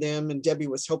talking to them and Debbie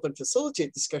was helping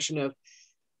facilitate discussion of,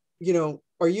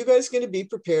 are you guys going to be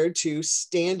prepared to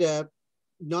stand up,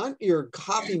 not your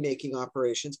coffee making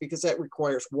operations, because that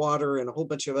requires water and a whole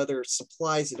bunch of other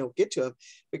supplies that don't get to them.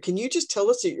 But can you just tell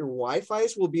us that your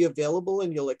Wi-Fi's will be available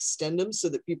and you'll extend them so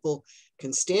that people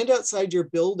can stand outside your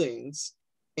buildings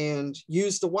and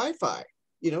use the Wi-Fi,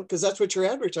 because that's what you're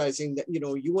advertising, that,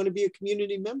 you want to be a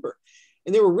community member.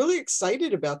 And they were really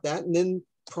excited about that. And then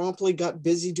promptly got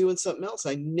busy doing something else.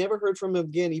 I never heard from them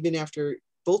again, even after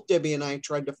both Debbie and I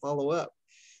tried to follow up.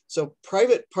 So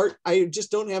I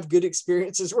just don't have good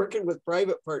experiences working with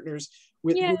private partners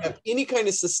who have any kind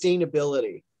of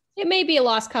sustainability. It may be a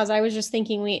lost cause. I was just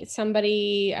thinking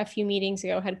somebody a few meetings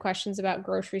ago had questions about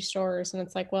grocery stores, and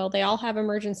it's like, well, they all have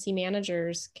emergency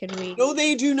managers. Could we? No,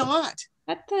 they do not.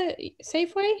 At the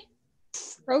Safeway,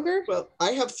 Kroger. Well,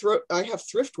 I have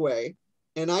Thriftway,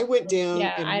 and I went down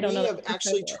and we have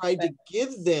actually tried to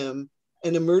give them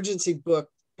an emergency book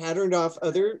patterned off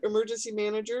other emergency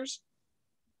managers.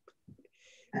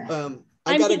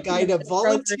 I got a guy to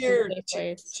volunteer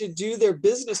to do their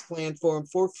business plan for them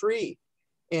for free,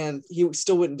 and he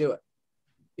still wouldn't do it.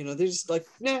 They're just like,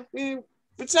 nah,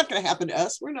 it's not going to happen to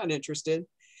us. We're not interested.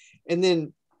 And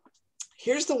then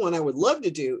here's the one I would love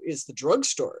to do is the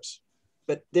drugstores,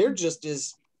 but they're just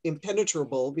as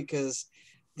impenetrable because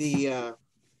the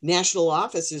national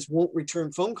offices won't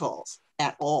return phone calls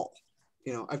at all.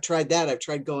 I've tried that. I've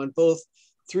tried going both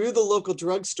through the local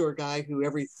drugstore guy who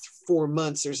every 4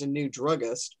 months there's a new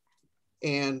druggist,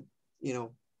 and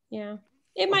yeah,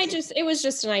 it was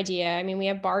just an idea. I mean, we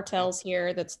have Bartell's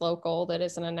here that's local, that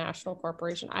isn't a national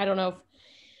corporation. I don't know if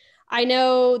I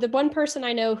know the one person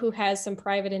I know who has some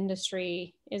private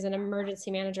industry is an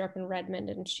emergency manager up in Redmond,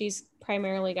 and she's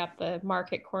primarily got the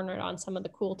market cornered on some of the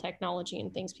cool technology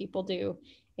and things people do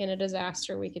in a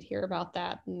disaster. We could hear about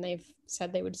that, and they've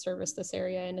said they would service this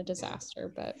area in a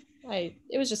disaster, but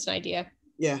it was just an idea.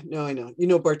 Yeah, no, I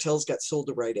know. Bartell's got sold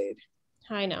to Rite Aid.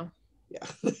 I know. Yeah.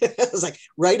 I was like,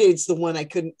 Rite Aid's the one I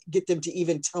couldn't get them to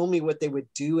even tell me what they would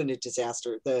do in a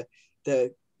disaster.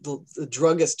 The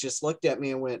druggist just looked at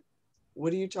me and went,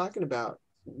 what are you talking about?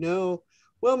 No,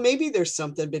 well, maybe there's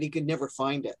something, but he could never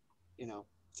find it,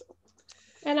 so.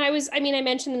 And I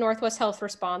mentioned the Northwest Health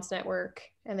Response Network,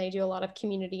 and they do a lot of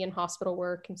community and hospital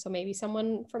work. And so maybe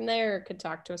someone from there could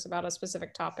talk to us about a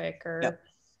specific topic or.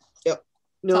 Yep.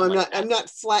 No, I'm not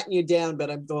flattening you down,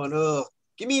 but I'm going, oh,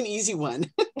 give me an easy one.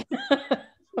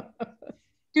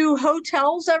 Do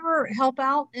hotels ever help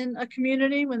out in a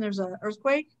community when there's an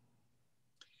earthquake?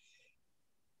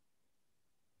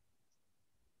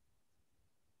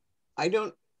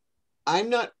 I'm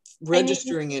not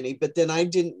registering any, but then I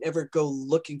didn't ever go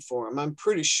looking for them. I'm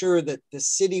pretty sure that the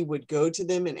city would go to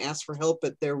them and ask for help,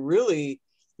 but they're really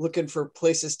looking for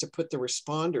places to put the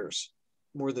responders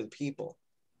more than people.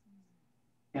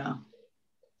 Yeah.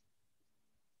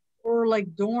 Or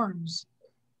like dorms.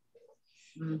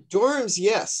 Dorms,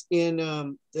 yes. In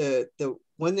the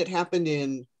one that happened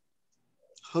in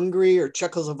Hungary or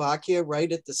Czechoslovakia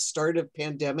right at the start of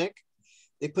pandemic,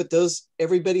 they put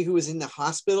everybody who was in the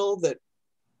hospital that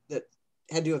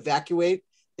had to evacuate,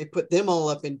 they put them all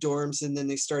up in dorms, and then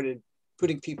they started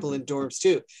putting people in dorms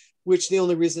too, which the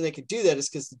only reason they could do that is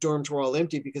because the dorms were all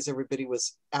empty because everybody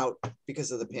was out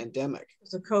because of the pandemic.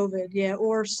 Because of COVID, yeah,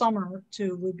 or summer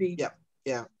too would be.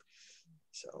 Yeah.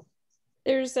 So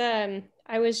there's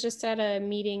I was just at a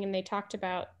meeting and they talked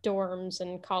about dorms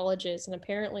and colleges, and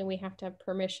apparently we have to have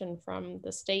permission from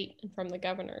the state and from the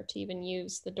governor to even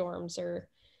use the dorms or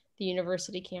the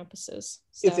university campuses.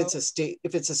 So, if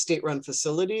it's a state-run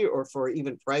facility or for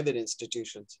even private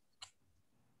institutions.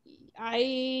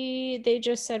 They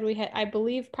just said we had, I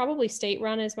believe probably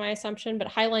state-run is my assumption, but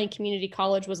Highline Community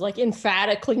College was like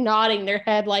emphatically nodding their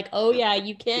head like, oh yeah,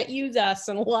 you can't use us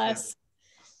unless.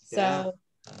 So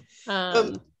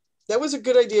that was a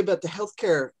good idea about the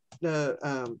healthcare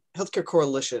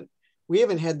coalition. We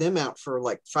haven't had them out for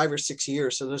like 5 or 6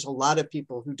 years, so there's a lot of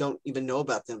people who don't even know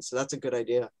about them, so that's a good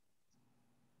idea.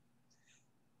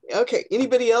 Okay,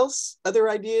 anybody else? Other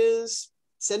ideas?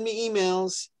 Send me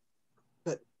emails.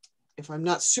 But if I'm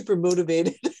not super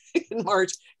motivated in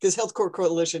March, because Healthcare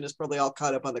Coalition is probably all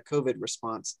caught up on the COVID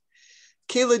response.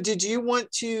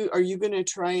 Kayla, are you going to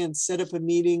try and set up a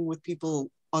meeting with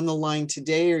people on the line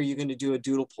today, or are you going to do a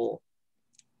doodle poll?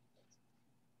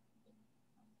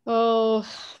 Oh,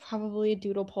 probably a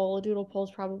doodle poll. A doodle poll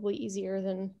is probably easier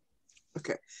than.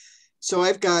 Okay, so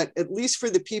I've got, at least for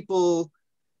the people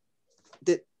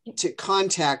that to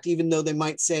contact, even though they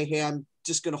might say, hey, I'm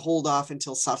just going to hold off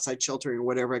until Southside Sheltering or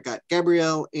whatever. I got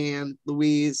Gabrielle, Anne,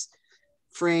 Louise,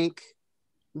 Frank,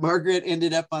 Margaret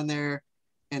ended up on there,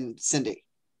 and Cindy.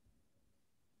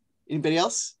 Anybody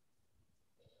else?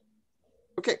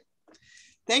 Okay.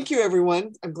 Thank you,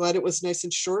 everyone. I'm glad it was nice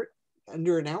and short,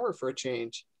 under an hour for a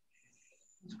change.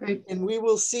 That's great. And we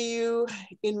will see you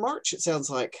in March, it sounds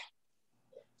like.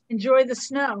 Enjoy the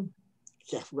snow.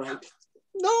 Yeah, right.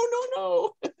 No.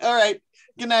 All right.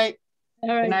 Good night. All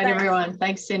right. Good night, everyone.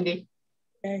 Thanks, Cindy.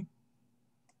 Okay.